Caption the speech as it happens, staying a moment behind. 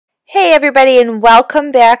Hey everybody, and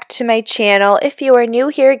welcome back to my channel. If you are new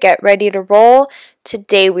here, get ready to roll.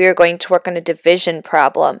 Today we are going to work on a division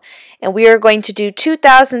problem, and we are going to do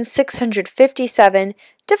 2,657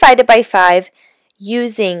 divided by 5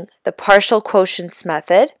 using the partial quotients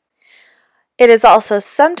method. It is also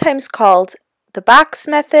sometimes called the box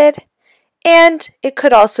method, and it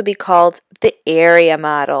could also be called the area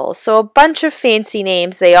model. So a bunch of fancy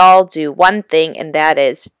names, they all do one thing, and that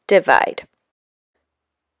is divide.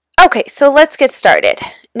 Okay, so let's get started.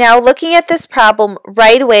 Now, looking at this problem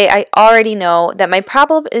right away, I already know that my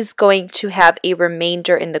problem is going to have a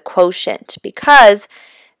remainder in the quotient because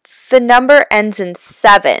the number ends in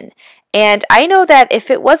 7. And I know that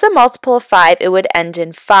if it was a multiple of 5, it would end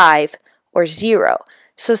in 5 or 0.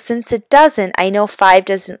 So since it doesn't, I know 5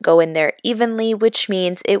 doesn't go in there evenly, which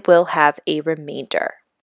means it will have a remainder.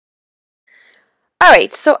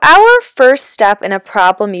 Alright, so our first step in a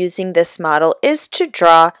problem using this model is to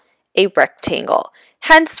draw a rectangle.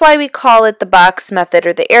 Hence why we call it the box method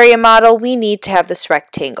or the area model. We need to have this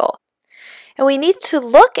rectangle. And we need to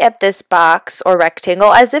look at this box or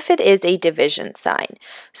rectangle as if it is a division sign.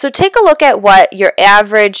 So take a look at what your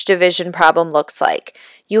average division problem looks like.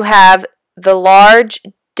 You have the large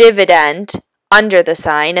dividend under the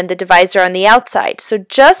sign and the divisor on the outside. So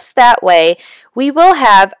just that way, we will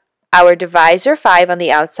have our divisor 5 on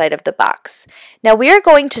the outside of the box. Now we are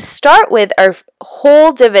going to start with our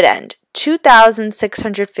whole dividend,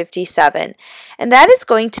 2,657, and that is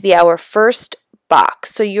going to be our first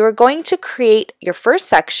box. So you are going to create your first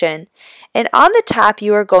section, and on the top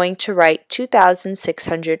you are going to write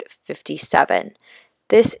 2,657.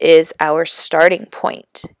 This is our starting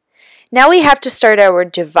point. Now we have to start our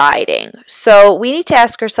dividing. So we need to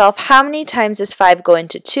ask ourselves, how many times does 5 go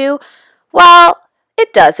into 2? Well,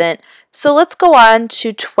 it doesn't. So let's go on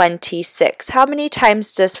to 26. How many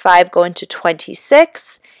times does 5 go into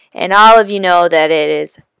 26? And all of you know that it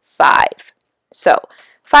is 5. So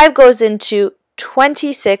 5 goes into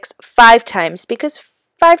 26 5 times because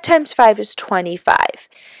 5 times 5 is 25.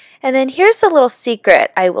 And then here's a little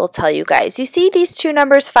secret I will tell you guys. You see these two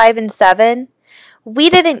numbers, 5 and 7? We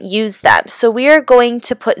didn't use them, so we are going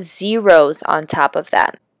to put zeros on top of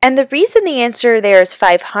them. And the reason the answer there is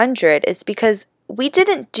 500 is because we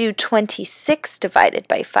didn't do 26 divided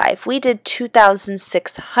by 5. We did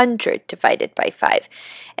 2,600 divided by 5.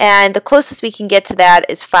 And the closest we can get to that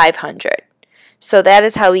is 500. So that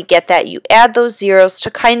is how we get that. You add those zeros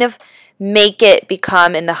to kind of make it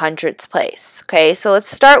become in the hundreds place. Okay, so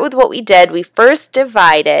let's start with what we did. We first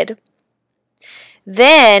divided.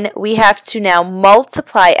 Then we have to now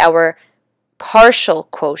multiply our partial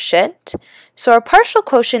quotient. So our partial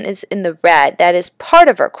quotient is in the red. That is part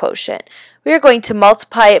of our quotient. We are going to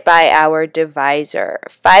multiply it by our divisor.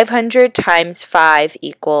 500 times 5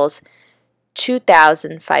 equals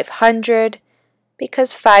 2,500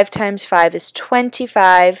 because 5 times 5 is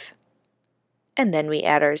 25. And then we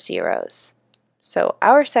add our zeros. So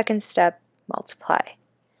our second step, multiply.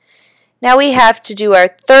 Now we have to do our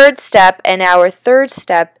third step, and our third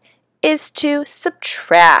step is to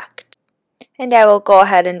subtract. And I will go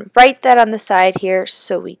ahead and write that on the side here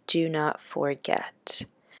so we do not forget.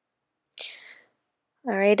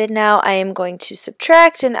 Alright, and now I am going to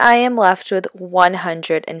subtract, and I am left with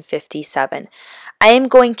 157. I am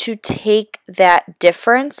going to take that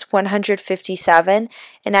difference, 157,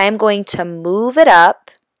 and I am going to move it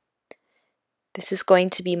up. This is going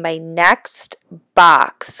to be my next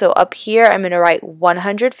box. So up here, I'm going to write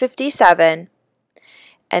 157,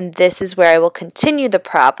 and this is where I will continue the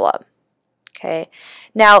problem. Okay,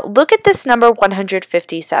 now look at this number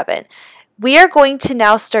 157. We are going to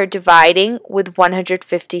now start dividing with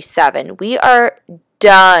 157. We are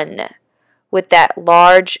done with that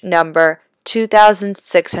large number,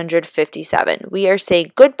 2,657. We are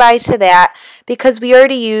saying goodbye to that because we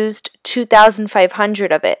already used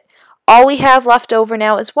 2,500 of it. All we have left over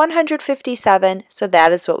now is 157, so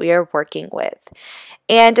that is what we are working with.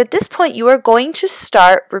 And at this point, you are going to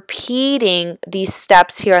start repeating these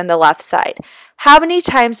steps here on the left side. How many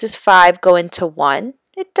times does 5 go into 1?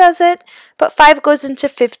 It doesn't, but 5 goes into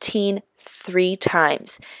 15 3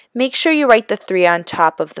 times. Make sure you write the 3 on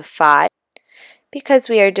top of the 5 because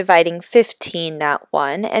we are dividing 15, not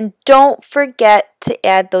 1. And don't forget to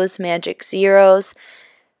add those magic zeros.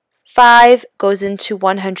 5 goes into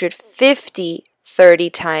 150 30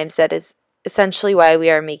 times. That is essentially why we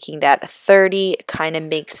are making that 30. It kind of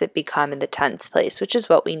makes it become in the tens place, which is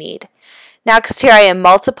what we need. Next here I am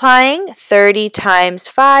multiplying. 30 times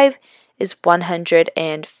 5 is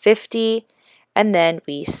 150. And then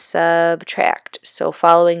we subtract. So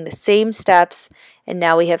following the same steps, and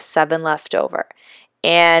now we have 7 left over.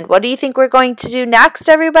 And what do you think we're going to do next,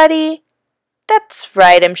 everybody? That's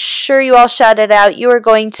right, I'm sure you all shouted out. You are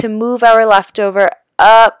going to move our leftover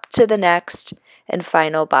up to the next and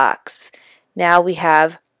final box. Now we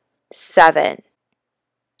have 7.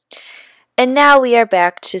 And now we are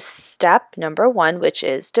back to step number 1, which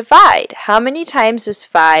is divide. How many times does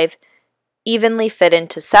 5 evenly fit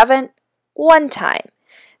into 7? 1 time.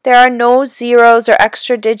 There are no zeros or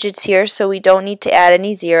extra digits here, so we don't need to add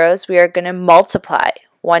any zeros. We are going to multiply.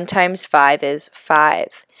 1 times 5 is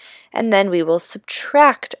 5. And then we will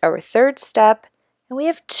subtract our third step, and we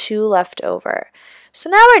have 2 left over. So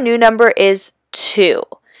now our new number is 2.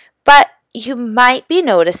 But you might be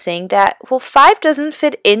noticing that, well, 5 doesn't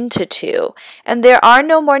fit into 2, and there are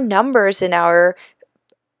no more numbers in our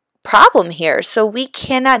problem here, so we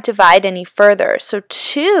cannot divide any further. So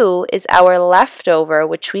 2 is our leftover,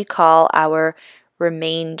 which we call our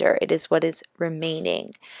remainder. It is what is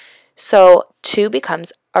remaining. So 2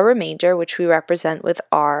 becomes a remainder, which we represent with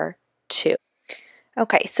R2.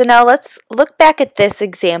 Okay, so now let's look back at this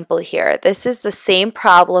example here. This is the same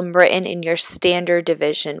problem written in your standard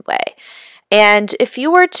division way. And if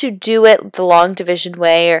you were to do it the long division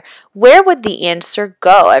way, where would the answer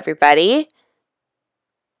go, everybody?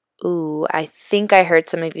 Ooh, I think I heard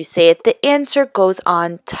some of you say it. The answer goes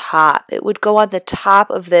on top. It would go on the top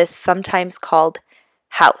of this, sometimes called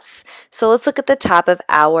house. So let's look at the top of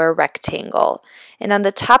our rectangle. And on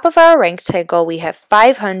the top of our rectangle, we have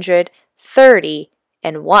 530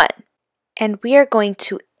 and 1. And we are going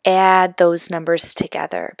to add those numbers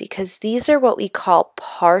together because these are what we call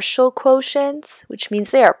partial quotients, which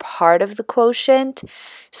means they are part of the quotient.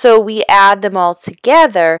 So we add them all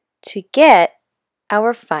together to get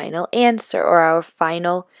our final answer or our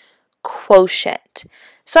final quotient.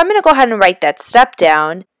 So I'm going to go ahead and write that step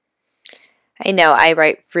down. I know I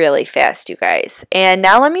write really fast, you guys. And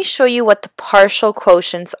now let me show you what the partial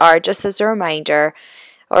quotients are, just as a reminder.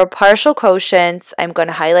 Our partial quotients, I'm going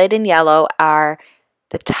to highlight in yellow, are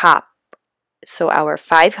the top. So our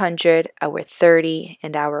 500, our 30,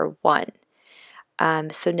 and our 1.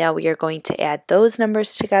 So now we are going to add those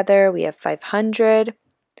numbers together. We have 500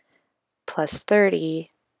 plus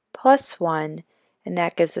 30 plus 1, and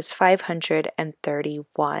that gives us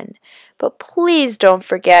 531. But please don't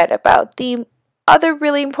forget about the other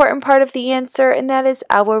really important part of the answer, and that is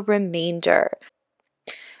our remainder.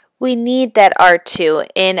 We need that R2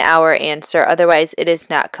 in our answer, otherwise it is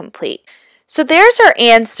not complete. So there's our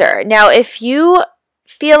answer. Now if you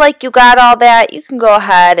feel like you got all that, you can go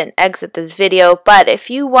ahead and exit this video, but if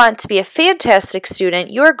you want to be a fantastic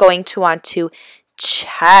student, you're going to want to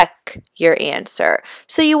check your answer.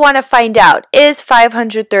 So you want to find out, is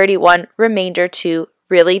 531 remainder 2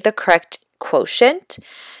 really the correct quotient?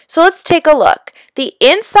 So let's take a look. The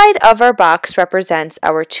inside of our box represents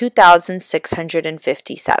our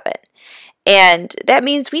 2,657. And that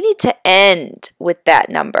means we need to end with that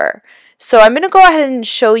number. So I'm going to go ahead and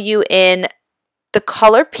show you in the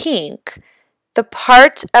color pink the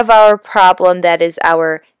part of our problem that is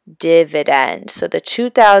our dividend. So the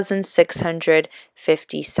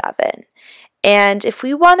 2,657. And if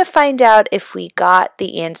we want to find out if we got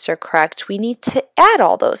the answer correct, we need to add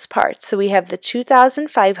all those parts. So we have the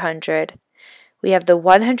 2,500, we have the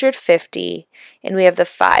 150, and we have the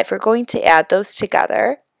 5. We're going to add those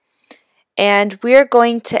together. And we're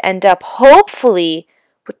going to end up, hopefully,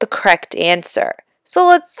 with the correct answer. So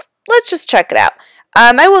let's just check it out.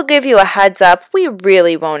 I will give you a heads up. We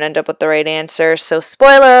really won't end up with the right answer. So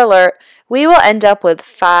spoiler alert, we will end up with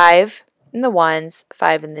 5 in the 1s,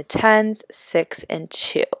 5 in the 10s, 6 and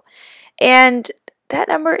 2. And that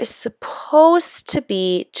number is supposed to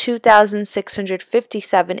be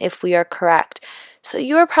 2,657 if we are correct. So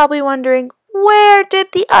you are probably wondering, where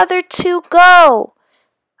did the other 2 go?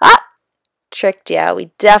 Tricked you.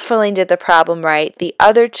 We definitely did the problem right. The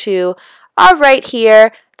other 2 are right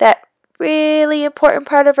here. That really important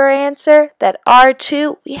part of our answer, that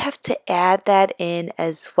R2, we have to add that in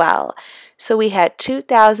as well. So we had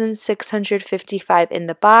 2,655 in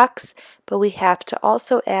the box, but we have to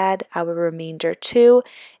also add our remainder 2.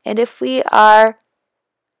 And if we are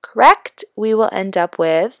correct, we will end up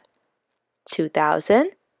with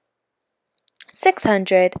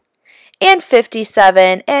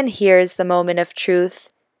 2,657. And here's the moment of truth.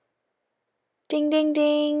 Ding, ding,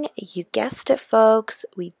 ding. You guessed it, folks.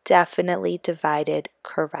 We definitely divided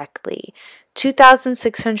correctly.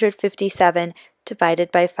 2,657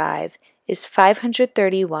 divided by 5 is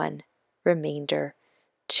 531, remainder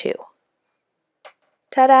 2.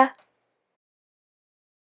 Ta-da!